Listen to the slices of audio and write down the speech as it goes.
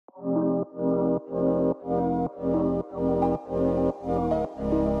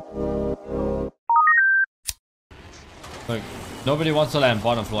Nobody wants to land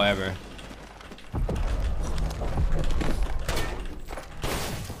bottom floor ever.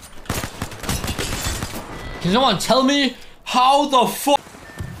 Can someone tell me how the fuck?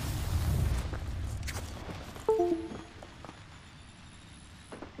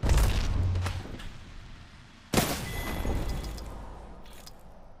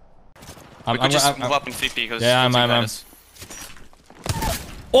 We could just move up in CP because yeah, I'm.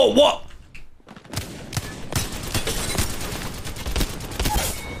 Oh, what?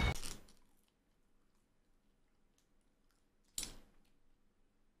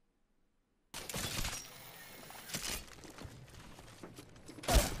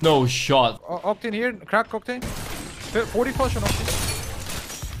 No shot. Octane here, crack Octane. 40 flush on Octane.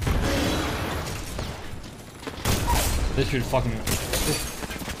 This should fucking.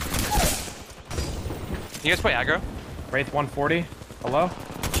 You guys play aggro? Wraith 140. Hello?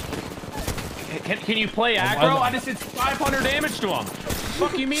 Can you play aggro? I just did 500 damage to him.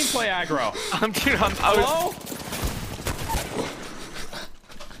 Fuck you mean play aggro? Hello?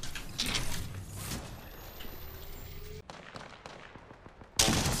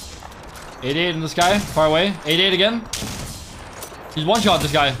 88 in the sky, far away. 88 again. He's one shot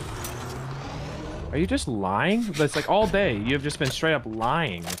this guy. Are you just lying? That's like all day. You have just been straight up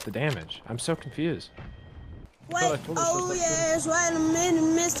lying with the damage. I'm so confused. Wait, oh yes, wait a minute,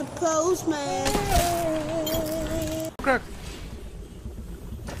 Mr. Postman. Crack.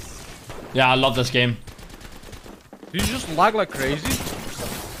 Yeah, I love this game. Did you just lag like crazy?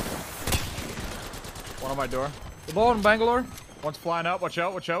 One on my door. The ball in Bangalore. One's flying up. Watch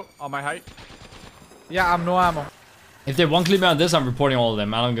out, on my height. Yeah, I'm no ammo. If they one clip me on this, I'm reporting all of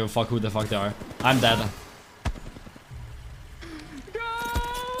them. I don't give a fuck who the fuck they are. I'm dead.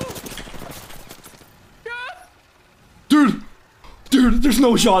 Dude! Dude, there's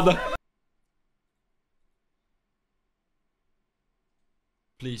no shot.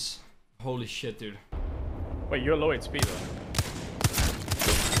 Please. Holy shit, dude. Wait, you're low HP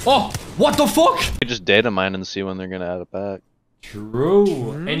though. Oh! What the fuck? You just data mine and see when they're gonna add it back.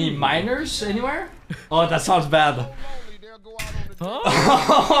 True. Any miners anywhere? Oh, that sounds bad.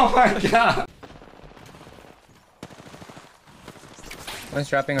 Oh my god. One's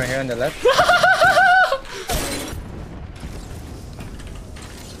dropping right here on the left.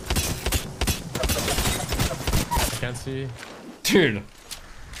 I can't see. Dude.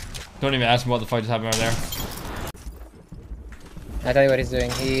 Don't even ask me what the fuck just happened right there. I'll tell you what he's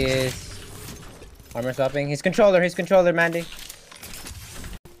doing. He is armor swapping. He's controller, Mandy.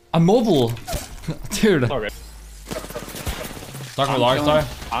 I'm mobile. Dude. Okay. Stuck with large star.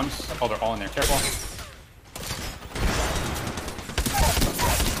 Oh, they're all in there. Careful.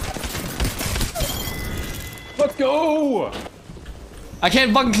 Let's go! I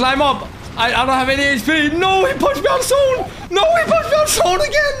can't fucking climb up. I don't have any HP. No, he punched me on zone. No, he punched me on zone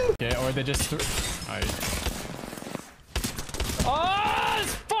again. Yeah, or they just Oh,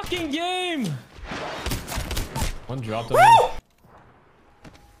 this fucking game! one dropped on me.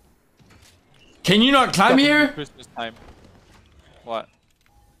 Can you not climb here? Christmas time. What?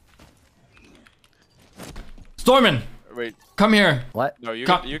 Stormin, Wait. come here. What? No, you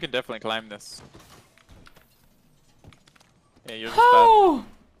Come. can, you can definitely climb this. Yeah, you're just bad. Oh.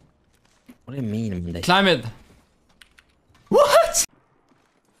 What do you mean, Mande? Climb it.